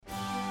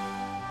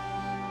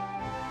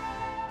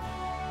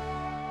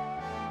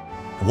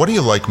what do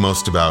you like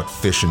most about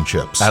fish and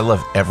chips? I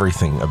love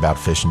everything about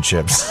fish and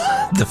chips.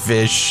 The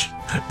fish,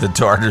 the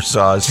tartar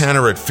sauce.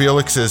 Tanner, at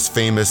Felix's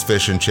Famous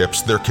Fish and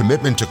Chips, their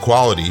commitment to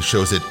quality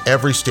shows at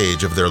every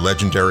stage of their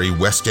legendary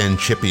West End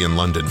chippy in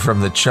London. From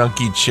the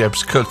chunky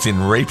chips cooked in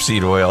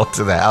rapeseed oil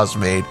to the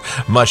house-made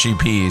mushy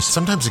peas.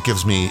 Sometimes it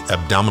gives me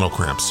abdominal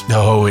cramps.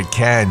 No, it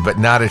can, but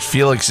not at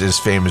Felix's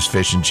Famous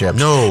Fish and Chips.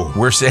 No.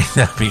 We're saying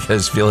that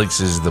because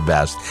Felix is the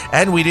best.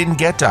 And we didn't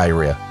get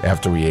diarrhea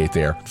after we ate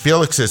there.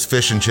 Felix's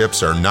Fish and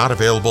Chips are not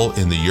available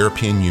in the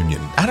European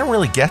Union. I don't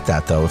really get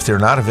that, though. If they're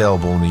not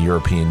available in the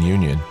European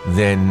Union,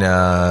 then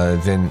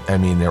I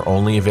mean, they're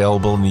only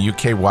available in the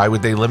UK. Why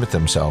would they limit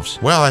themselves?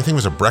 Well, I think it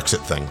was a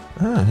Brexit thing.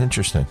 Oh,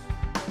 interesting.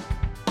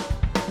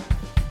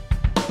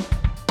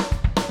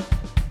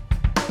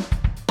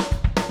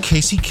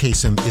 Casey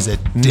Kasem is a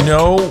dick.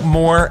 No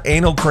more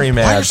anal cream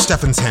ads. Why are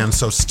Stefan's hands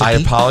so sticky? I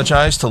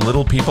apologize to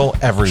little people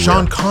everywhere.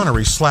 Sean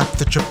Connery slapped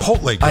the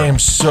Chipotle girl. I am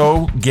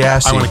so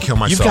gassy. I want to kill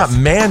myself. You've got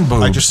man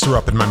boobs. I just threw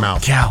up in my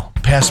mouth. Cal,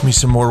 pass me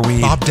some more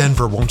weed. Bob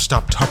Denver won't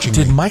stop touching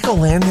Did me. Michael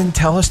Landon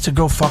tell us to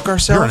go fuck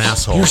ourselves? You're an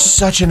asshole. You're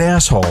such an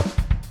asshole.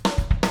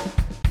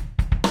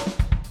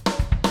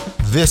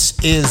 This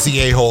is the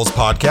A-Holes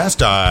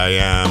Podcast. I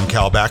am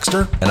Cal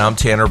Baxter. And I'm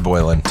Tanner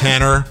Boylan.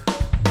 Tanner,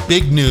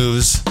 big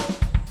news,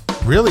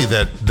 really,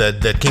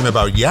 that came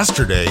about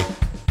yesterday.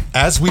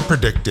 As we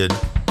predicted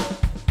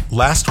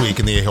last week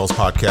in the A-Holes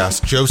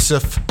Podcast,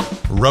 Joseph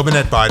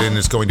Robinette Biden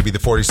is going to be the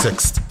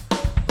 46th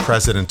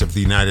President of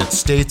the United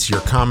States.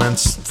 Your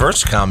comments?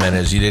 First comment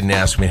is you didn't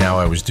ask me how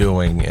I was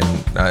doing,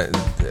 and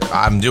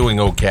I'm doing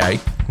okay,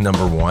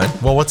 number one.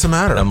 Well, what's the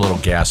matter? I'm a little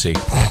gassy.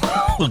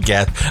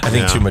 I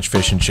think too much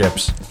fish and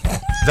chips.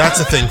 That's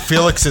the thing.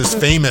 Felix's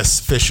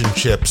Famous Fish and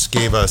Chips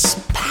gave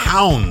us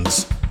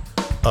pounds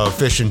of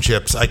fish and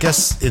chips. I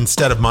guess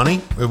instead of money.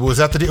 It was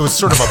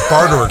sort of a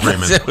barter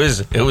agreement.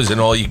 It was an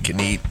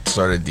all-you-can-eat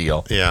sort of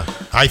deal. Yeah,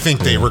 I think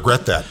they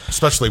regret that,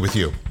 especially with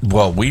you.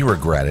 Well, we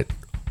regret it.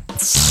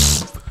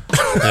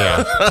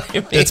 Yeah, I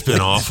mean, it's been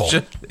awful.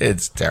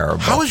 It's terrible.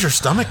 How has your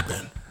stomach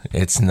been?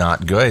 It's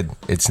not good.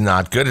 It's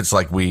not good. It's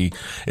like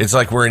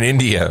we're in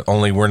India,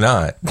 only we're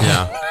not.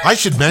 Yeah. I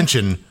should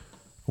mention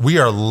we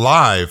are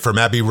live from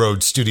Abbey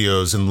Road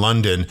Studios in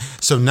London.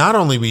 So not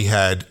only we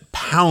had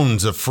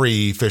pounds of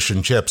free fish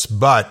and chips,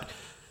 but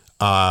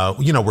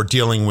we're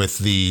dealing with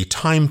the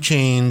time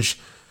change.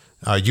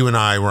 You and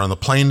I were on the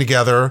plane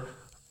together.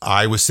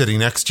 I was sitting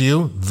next to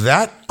you.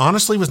 That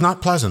honestly was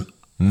not pleasant.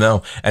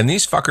 No, and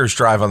these fuckers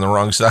drive on the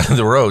wrong side of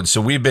the road,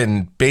 so we've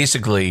been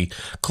basically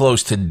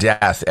close to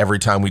death every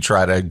time we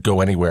try to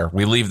go anywhere.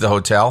 We leave the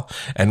hotel,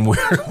 and we're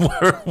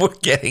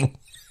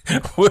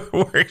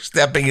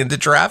stepping into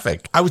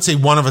traffic. I would say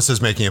one of us is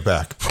making it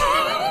back.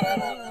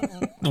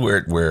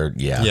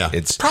 Yeah.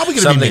 It's probably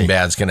going to be something me.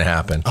 bad's going to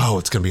happen. Oh,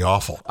 it's going to be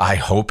awful. I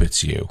hope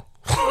it's you.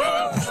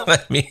 I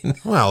mean,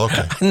 well,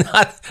 okay.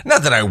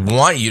 Not that I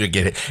want you to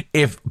get it.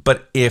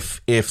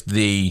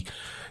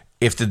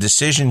 If the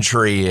decision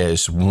tree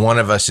is one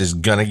of us is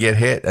going to get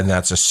hit and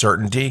that's a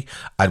certainty,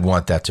 I'd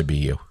want that to be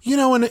you. You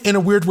know, in a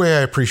weird way,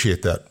 I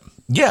appreciate that.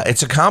 Yeah,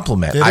 it's a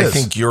compliment. I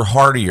think you're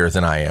hardier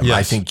than I am. Yes.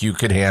 I think you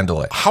could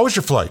handle it. How was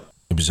your flight?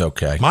 It was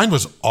okay. Mine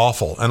was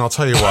awful, and I'll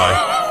tell you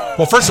why.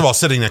 Well, first of all,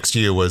 sitting next to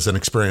you was an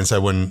experience I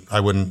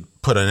wouldn't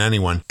put on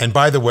anyone. And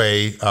by the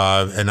way,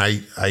 and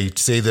I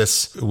say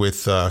this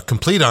with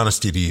complete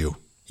honesty to you,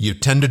 you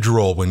tend to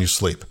drool when you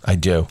sleep. I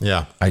do.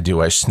 Yeah. I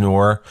do. I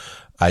snore.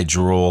 I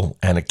drool,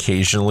 and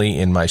occasionally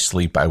in my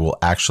sleep, I will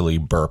actually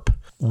burp.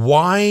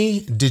 Why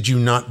did you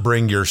not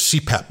bring your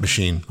CPAP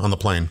machine on the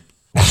plane?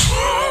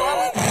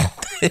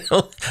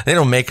 They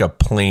don't make a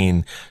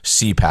plain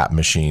CPAP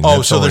machine.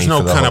 Oh, so there's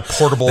no kind of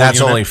portable That's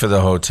unit? only for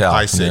the hotel.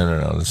 I see.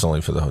 No. That's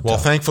only for the hotel. Well,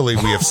 thankfully,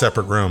 we have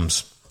separate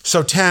rooms.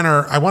 So,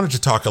 Tanner, I wanted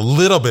to talk a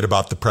little bit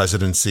about the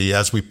presidency.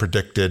 As we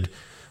predicted,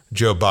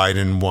 Joe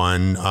Biden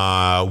won.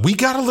 We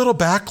got a little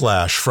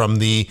backlash from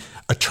the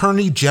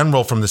Attorney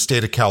General from the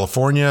state of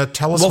California.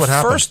 Tell us what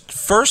happened.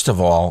 First of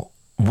all,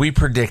 we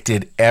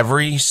predicted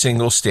every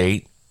single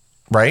state,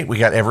 right? We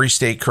got every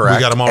state correct.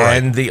 We got them all right.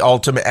 And the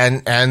ultimate,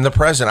 and the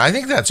president. I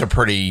think that's a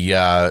pretty,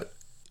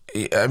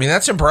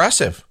 that's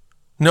impressive.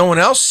 No one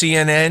else,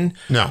 CNN,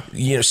 no,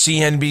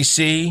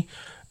 CNBC,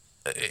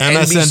 MSNBC,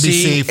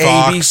 NBC,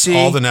 Fox, ABC,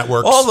 all the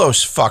networks. All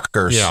those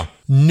fuckers. Yeah.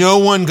 No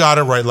one got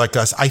it right like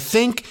us. I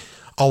think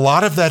a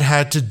lot of that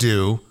had to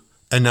do,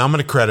 and now I'm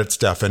going to credit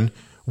Stefan,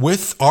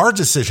 with our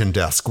decision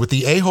desk, with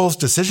the A-Holes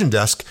decision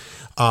desk,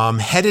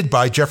 headed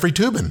by Jeffrey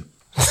Toobin.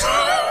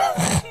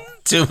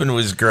 Toobin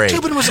was great.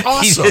 Toobin was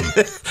awesome.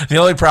 The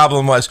only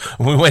problem was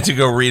when we went to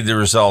go read the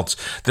results,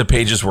 the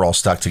pages were all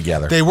stuck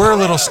together. They were a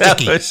little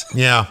sticky.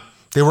 Yeah.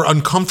 They were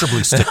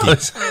uncomfortably sticky.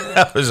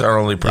 That was our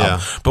only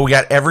problem. Yeah. But we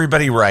got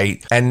everybody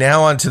right. And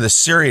now on to the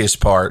serious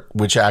part,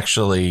 which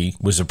actually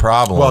was a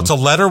problem. Well, it's a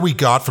letter we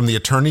got from the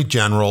Attorney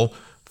General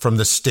from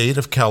the state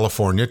of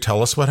California.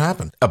 Tell us what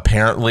happened.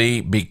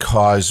 Apparently,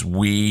 because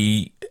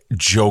we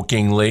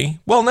jokingly,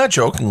 well, not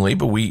jokingly,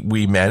 but we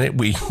meant it.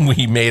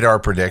 We made our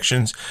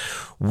predictions.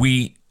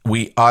 We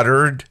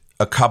uttered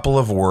a couple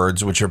of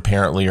words, which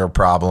apparently are a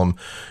problem.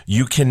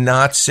 You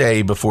cannot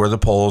say before the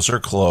polls are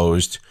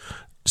closed,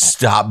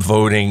 stop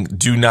voting,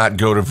 do not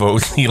go to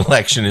vote, the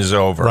election is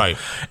over. Right.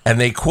 And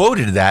they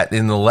quoted that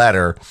in the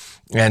letter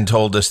and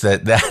told us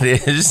that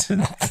is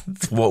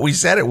what we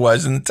said it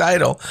was in the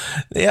title.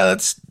 Yeah,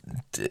 that's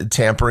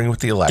tampering with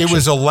the election. It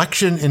was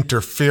election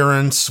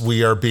interference.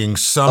 We are being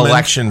summoned.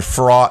 Election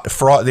fraud.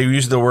 They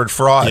used the word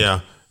fraud. Yeah.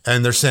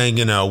 And they're saying,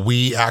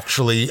 we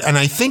actually, and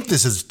I think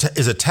this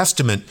is a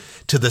testament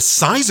to the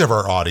size of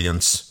our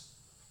audience,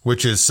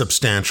 which is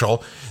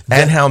substantial.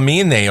 And how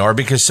mean they are,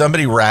 because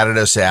somebody ratted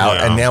us out,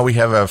 Yeah. and now we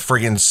have a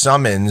friggin'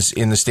 summons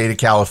in the state of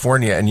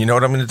California. And you know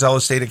what I'm going to tell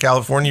the state of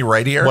California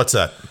right here? What's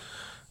that?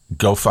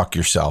 Go fuck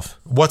yourself.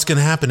 What's going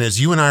to happen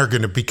is you and I are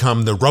going to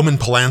become the Roman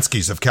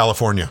Polanskis of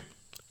California.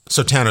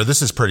 So, Tanner,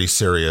 this is pretty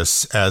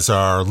serious. As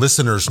our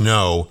listeners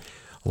know,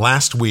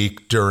 last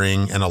week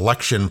during an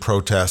election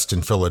protest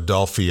in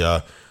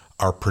Philadelphia,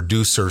 our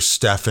producer,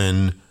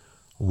 Stefan,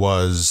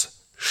 was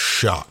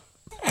shot.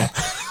 I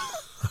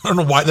don't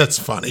know why that's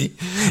funny,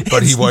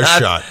 but he was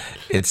shot.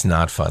 It's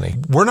not funny.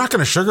 We're not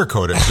going to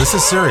sugarcoat it. This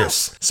is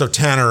serious. So,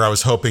 Tanner, I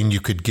was hoping you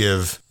could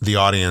give the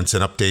audience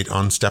an update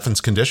on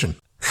Stefan's condition.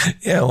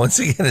 Yeah, once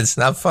again, it's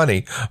not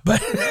funny.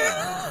 But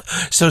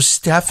so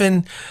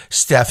Stefan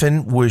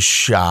was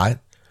shot.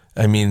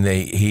 I mean,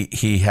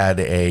 he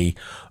had a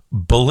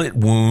bullet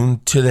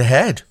wound to the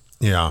head.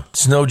 Yeah.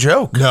 It's no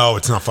joke. No,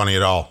 it's not funny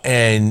at all.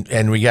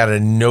 And we got a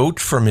note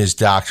from his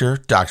doctor,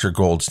 Dr.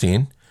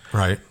 Goldstein.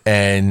 Right.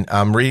 And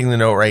I'm reading the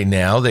note right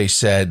now. They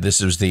said,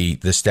 this was the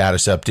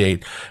status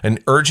update. An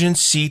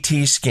urgent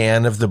CT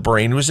scan of the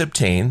brain was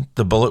obtained.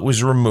 The bullet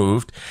was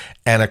removed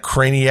and a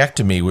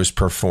craniectomy was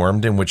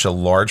performed, in which a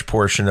large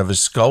portion of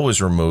his skull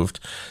was removed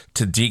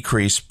to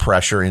decrease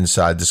pressure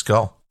inside the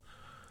skull.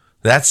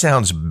 That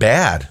sounds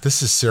bad.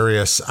 This is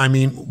serious. I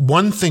mean,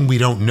 one thing we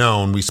don't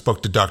know, and we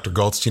spoke to Dr.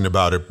 Goldstein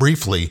about it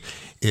briefly,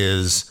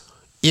 is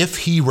if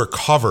he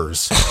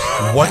recovers,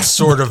 what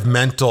sort of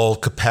mental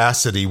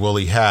capacity will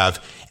he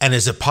have? And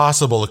is it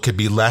possible it could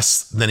be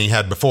less than he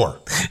had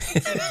before?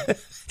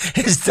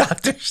 His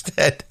doctor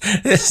said,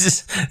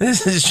 this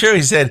is true.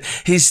 He said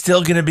he's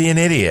still going to be an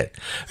idiot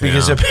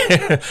because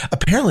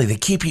apparently they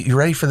keep you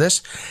ready for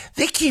this?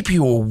 They keep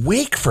you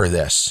awake for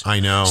this.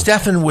 I know.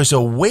 Stefan was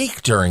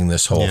awake during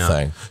this whole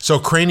thing. So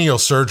cranial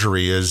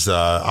surgery is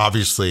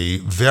obviously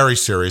very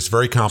serious,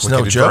 very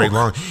complicated, very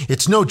long.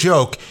 It's no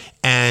joke.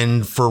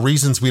 And for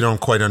reasons we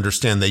don't quite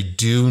understand, they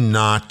do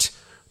not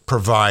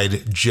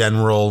provide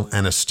general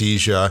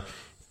anesthesia.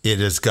 It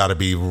has got to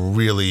be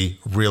really,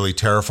 really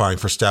terrifying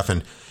for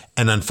Stefan.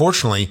 And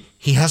unfortunately,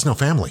 he has no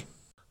family.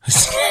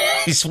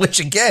 Which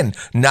again,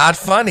 not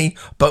funny,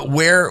 but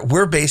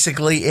we're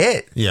basically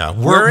it. Yeah,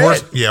 we're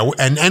it. Yeah,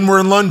 and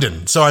we're in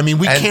London, so I mean,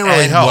 we can't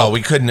really help. Well,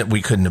 we couldn't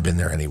have been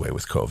there anyway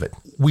with COVID.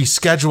 We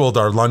scheduled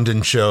our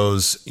London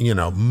shows,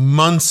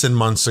 months and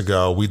months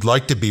ago. We'd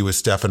like to be with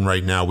Stefan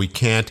right now. We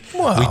can't.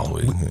 Well,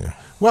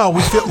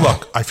 we feel.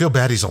 Look, I feel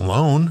bad he's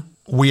alone.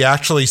 We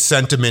actually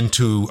sent him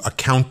into a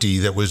county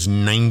that was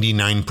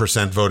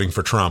 99% voting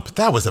for Trump.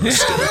 That was a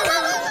mistake.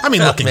 I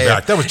mean, looking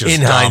back, that was just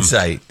in dumb.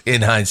 hindsight.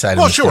 In hindsight,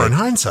 well, sure, in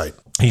hindsight,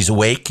 he's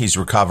awake, he's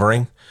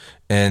recovering,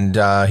 and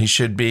he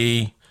should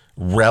be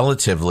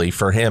relatively,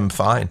 for him,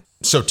 fine.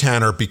 So,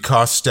 Tanner,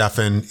 because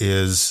Stefan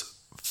is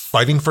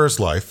fighting for his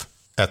life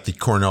at the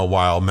Cornell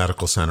Weill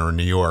Medical Center in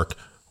New York,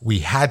 we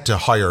had to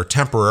hire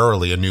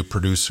temporarily a new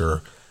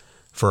producer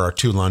for our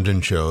 2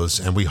 London shows,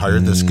 and we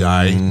hired this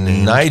guy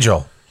named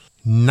Nigel.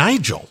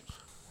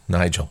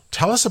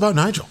 Tell us about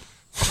Nigel.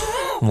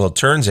 Well, it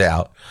turns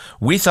out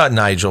we thought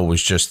Nigel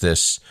was just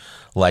this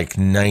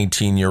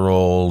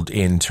 19-year-old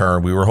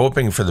intern. We were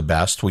hoping for the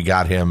best. We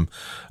got him,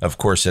 of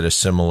course, at a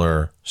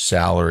similar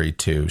salary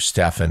to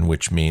Stefan,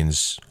 which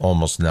means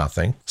almost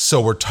nothing. So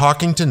we're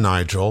talking to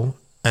Nigel,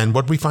 and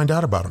what did we find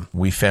out about him?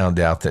 We found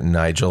out that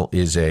Nigel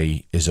is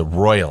a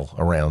royal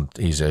around.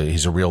 He's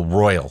a real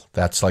royal.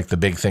 That's like the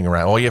big thing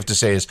around. All you have to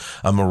say is,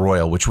 I'm a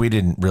royal, which we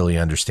didn't really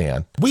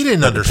understand. We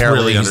didn't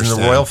Apparently, he's in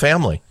the royal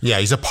family. Yeah,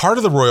 he's a part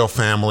of the royal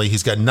family.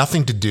 He's got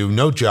nothing to do,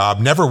 no job,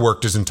 never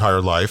worked his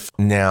entire life.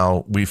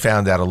 Now, we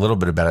found out a little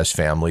bit about his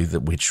family,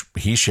 which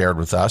he shared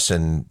with us,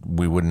 and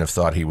we wouldn't have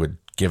thought he would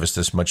give us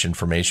this much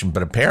information.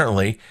 But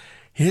apparently,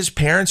 his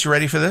parents, you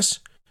ready for this?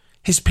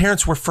 His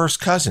parents were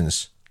first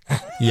cousins.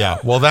 Yeah,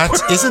 well,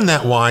 isn't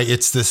that why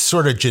it's this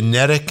sort of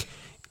genetic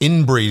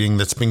inbreeding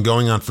that's been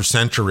going on for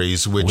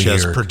centuries, which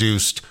has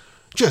produced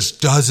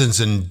just dozens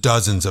and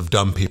dozens of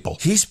dumb people.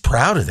 He's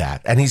proud of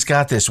that. And he's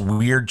got this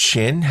weird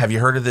chin. Have you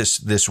heard of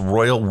this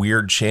royal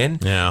weird chin?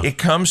 Yeah. It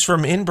comes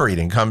from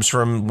inbreeding, comes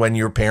from when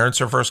your parents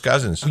are first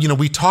cousins.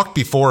 We talked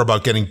before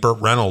about getting Burt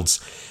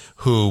Reynolds,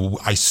 who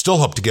I still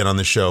hope to get on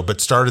the show,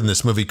 but starred in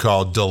this movie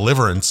called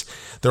Deliverance.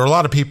 There are a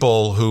lot of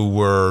people who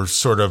were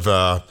sort of,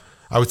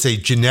 I would say,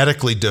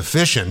 genetically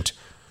deficient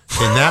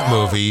in that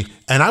movie,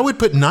 and I would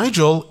put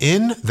Nigel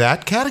in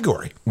that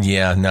category.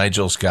 Yeah,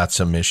 Nigel's got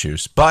some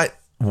issues, but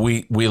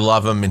we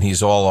love him, and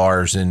he's all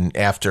ours. And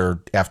after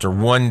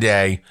one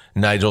day,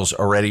 Nigel's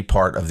already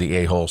part of the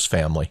A-Holes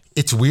family.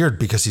 It's weird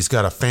because he's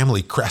got a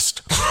family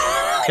crest.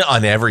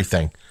 On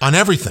everything. On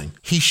everything.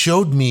 He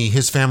showed me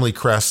his family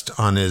crest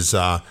on his,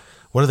 what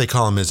do they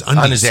call him, his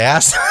undies. On his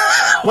ass?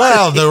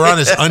 Well, they were on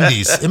his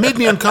undies. It made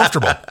me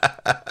uncomfortable.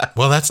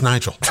 Well, that's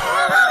Nigel.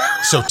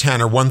 So,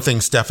 Tanner, one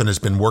thing Stefan has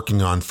been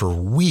working on for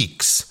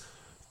weeks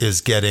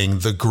is getting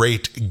the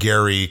great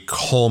Gary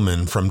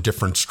Coleman from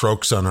Different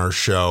Strokes on our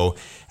show.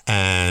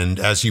 And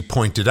as you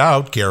pointed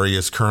out, Gary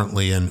is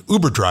currently an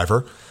Uber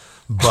driver.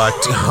 But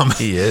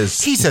he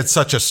is. He's had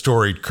such a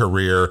storied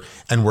career,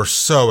 and we're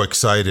so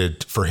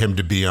excited for him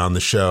to be on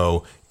the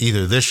show,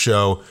 either this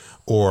show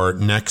or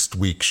next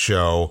week's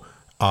show.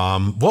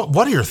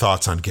 What are your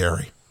thoughts on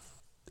Gary?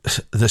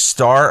 The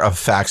star of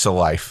Facts of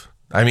Life.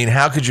 I mean,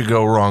 how could you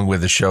go wrong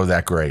with a show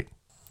that great?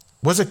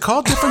 Was it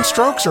called Different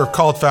Strokes or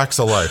called Facts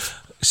of Life?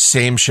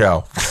 Same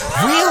show.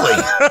 Really?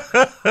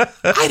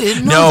 I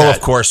didn't know No, that.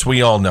 of course,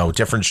 we all know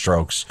Different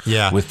Strokes.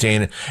 Yeah. With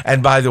Dana.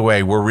 And by the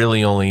way, we're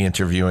really only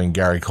interviewing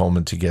Gary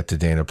Coleman to get to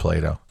Dana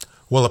Plato.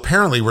 Well,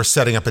 apparently we're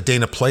setting up a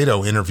Dana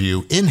Plato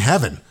interview in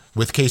heaven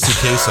with Casey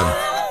Kasem,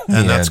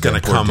 and that's going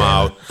to come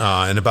out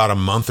in about a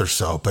month or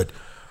so. But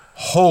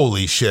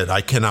holy shit,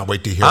 I cannot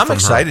wait to hear from her. I'm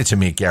excited to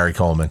meet Gary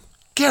Coleman.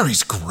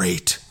 Gary's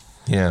great.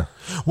 Yeah.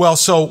 Well,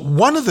 so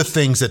one of the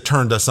things that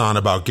turned us on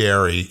about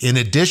Gary, in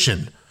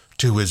addition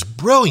to his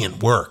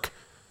brilliant work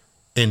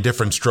in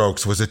Different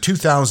Strokes, was a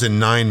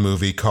 2009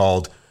 movie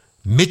called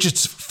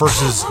Midgets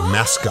versus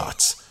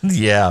Mascots.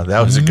 Yeah,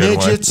 that was a good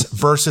one. Midgets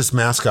versus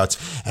Mascots.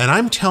 And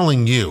I'm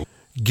telling you,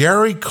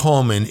 Gary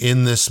Coleman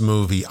in this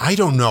movie, I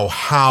don't know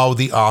how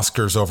the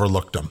Oscars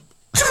overlooked him.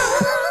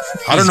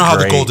 I don't know how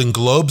the Golden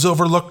Globes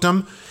overlooked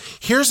him.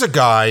 Here's a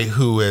guy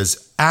who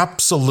is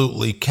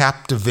absolutely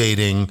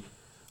captivating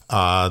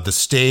the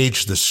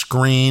stage, the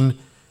screen.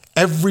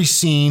 Every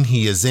scene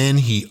he is in,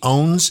 he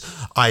owns.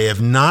 I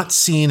have not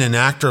seen an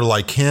actor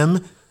like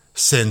him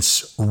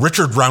since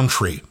Richard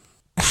Roundtree.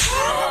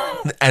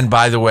 And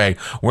by the way,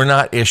 we're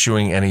not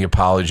issuing any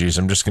apologies.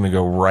 I'm just going to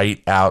go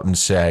right out and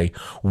say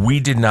we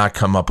did not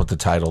come up with the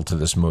title to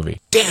this movie.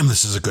 Damn,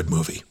 this is a good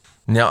movie.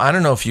 Now, I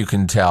don't know if you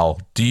can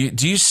tell. Do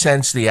you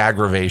sense the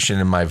aggravation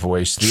in my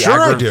voice?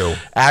 Sure, I do.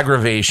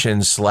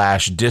 Aggravation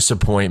 /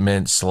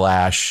 disappointment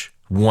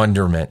 /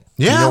 wonderment.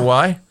 Yeah. Do you know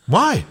why?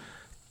 Why?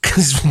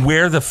 Because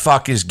where the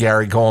fuck is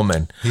Gary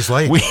Coleman? He's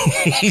late.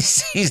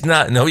 He's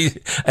not. No,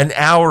 an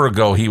hour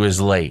ago he was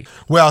late.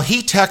 Well,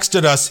 he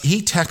texted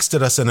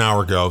us an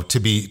hour ago, to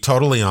be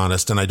totally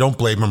honest, and I don't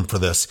blame him for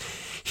this.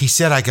 He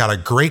said, I got a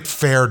great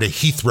fare to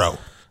Heathrow.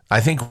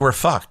 I think we're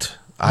fucked.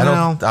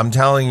 I'm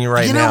telling you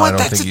right now. You know what? I don't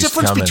That's think the he's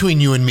difference coming.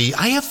 between you and me.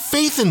 I have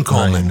faith in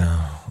Coleman.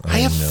 I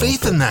have know,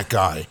 faith in that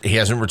guy. He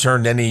hasn't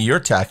returned any of your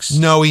texts.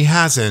 No, he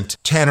hasn't.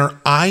 Tanner,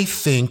 I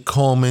think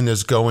Coleman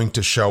is going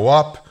to show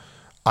up.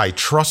 I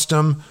trust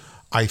him.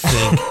 I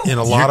think in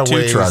a lot of You're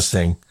ways. too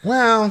trusting.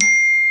 Well.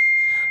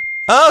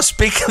 Oh,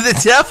 speak of the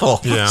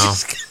devil. Yeah.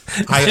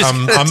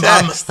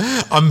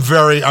 I'm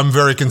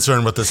very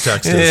concerned what this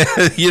text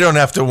is. You don't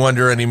have to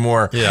wonder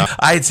anymore. Yeah.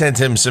 I had sent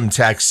him some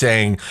text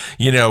saying,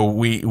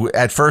 we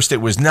at first it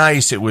was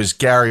nice. It was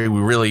Gary.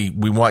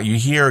 We want you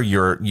here.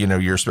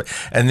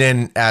 And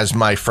then as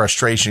my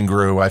frustration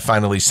grew, I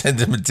finally sent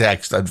him a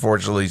text,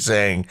 unfortunately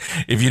saying,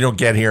 if you don't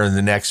get here in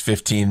the next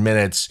 15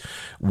 minutes,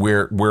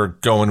 we're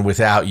going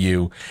without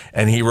you.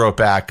 And he wrote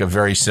back a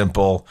very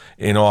simple,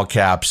 in all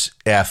caps,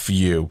 F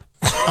you.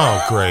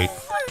 Oh, great.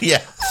 Yeah.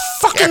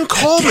 Fucking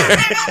Coleman.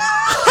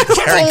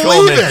 Gary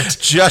Coleman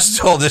just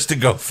told us to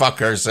go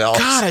fuck ourselves.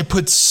 God, I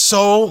put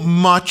so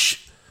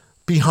much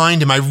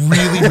behind him. I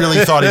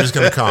really thought he was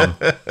going to come.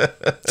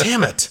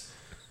 Damn it.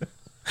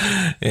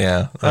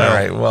 Yeah. All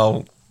right.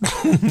 Well,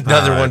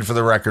 another one for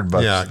the record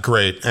books. Yeah,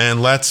 great.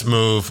 And let's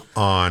move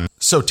on.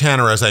 So,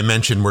 Tanner, as I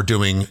mentioned, we're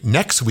doing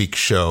next week's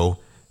show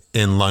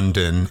in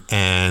London,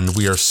 and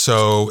we are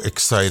so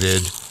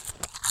excited.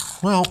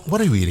 Well, what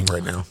are you eating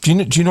right now? Do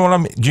you know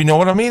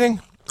what I'm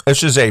eating?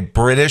 This is a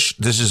British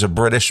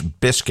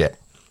biscuit.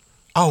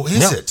 Oh,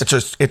 is it?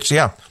 It's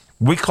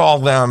we call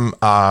them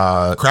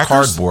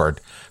Crackers?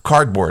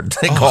 Cardboard.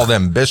 They call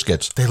them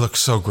biscuits. They look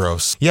so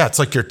gross. Yeah, it's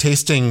like you're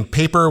tasting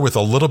paper with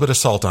a little bit of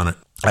salt on it.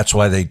 That's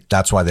why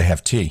they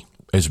have tea,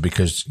 is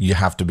because you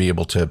have to be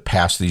able to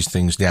pass these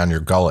things down your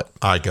gullet.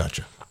 I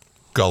gotcha.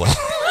 Gullet.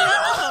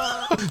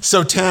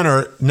 So,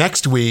 Tanner,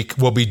 next week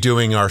we'll be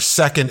doing our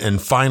second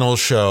and final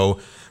show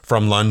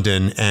from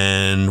London,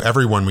 and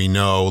everyone we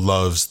know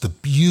loves the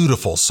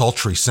beautiful,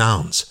 sultry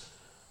sounds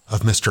of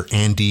Mr.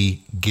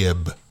 Andy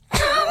Gibb.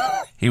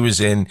 He was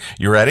in,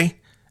 you ready?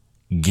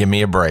 Give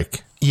Me a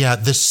Break. Yeah,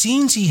 the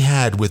scenes he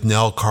had with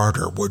Nell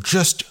Carter were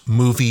just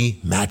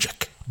movie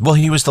magic. Well,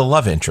 he was the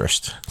love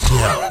interest.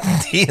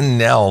 Yeah. He and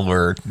Nell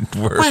were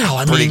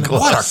pretty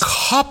close. What a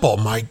couple.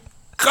 My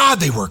God,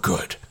 they were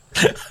good.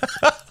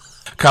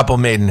 Couple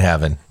made in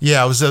heaven.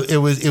 Yeah, it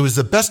was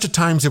the best of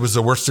times, it was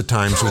the worst of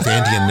times with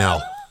Andy and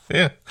Nell.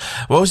 Yeah.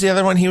 What was the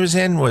other one he was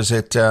in? Was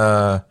it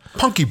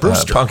Punky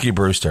Brewster? Punky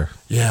Brewster.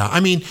 Yeah, I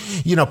mean,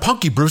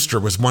 Punky Brewster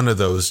was one of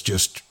those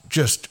just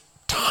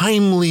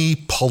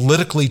timely,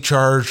 politically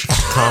charged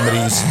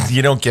comedies.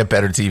 You don't get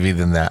better TV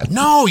than that.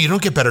 No, you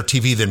don't get better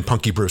TV than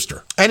Punky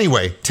Brewster.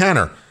 Anyway,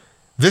 Tanner,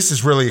 this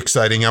is really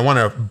exciting. I want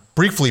to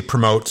briefly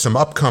promote some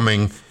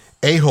upcoming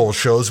A-Hole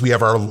shows. We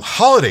have our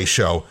holiday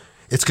show.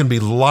 It's going to be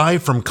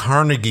live from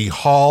Carnegie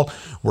Hall.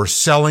 We're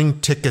selling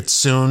tickets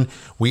soon.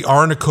 We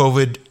are in a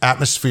COVID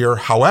atmosphere.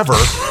 However,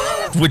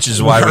 which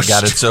is why we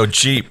got it so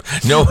cheap.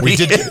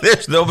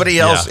 There's nobody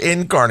else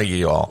in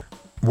Carnegie Hall.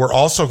 We're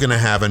also going to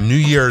have a New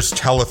Year's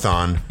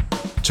telethon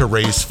to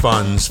raise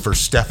funds for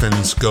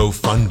Stefan's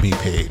GoFundMe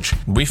page.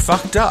 We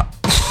fucked up.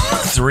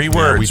 3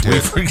 words. We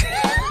did.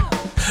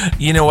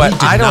 You know what? We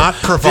did not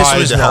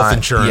provide the health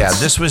insurance. Yeah,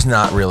 this was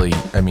not really,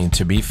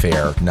 to be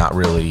fair, not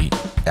really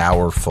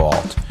our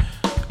fault.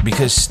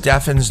 Because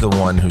Stefan's the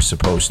one who's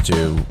supposed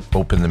to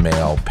open the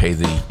mail, pay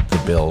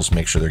the bills,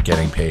 make sure they're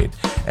getting paid.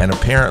 And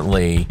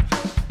apparently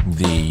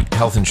the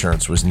health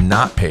insurance was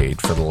not paid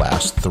for the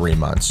last 3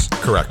 months.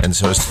 Correct. And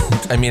so,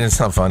 it's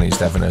not funny.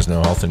 Stefan has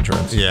no health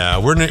insurance. Yeah,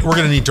 we're going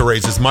to need to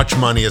raise as much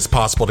money as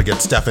possible to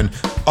get Stefan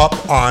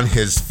up on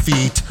his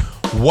feet.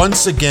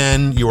 Once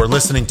again, you are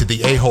listening to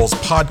the A-Holes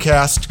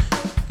podcast.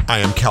 I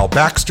am Cal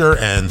Baxter,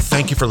 and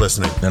thank you for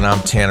listening. And I'm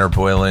Tanner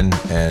Boylan,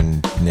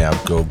 and now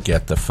go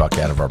get the fuck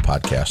out of our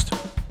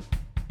podcast.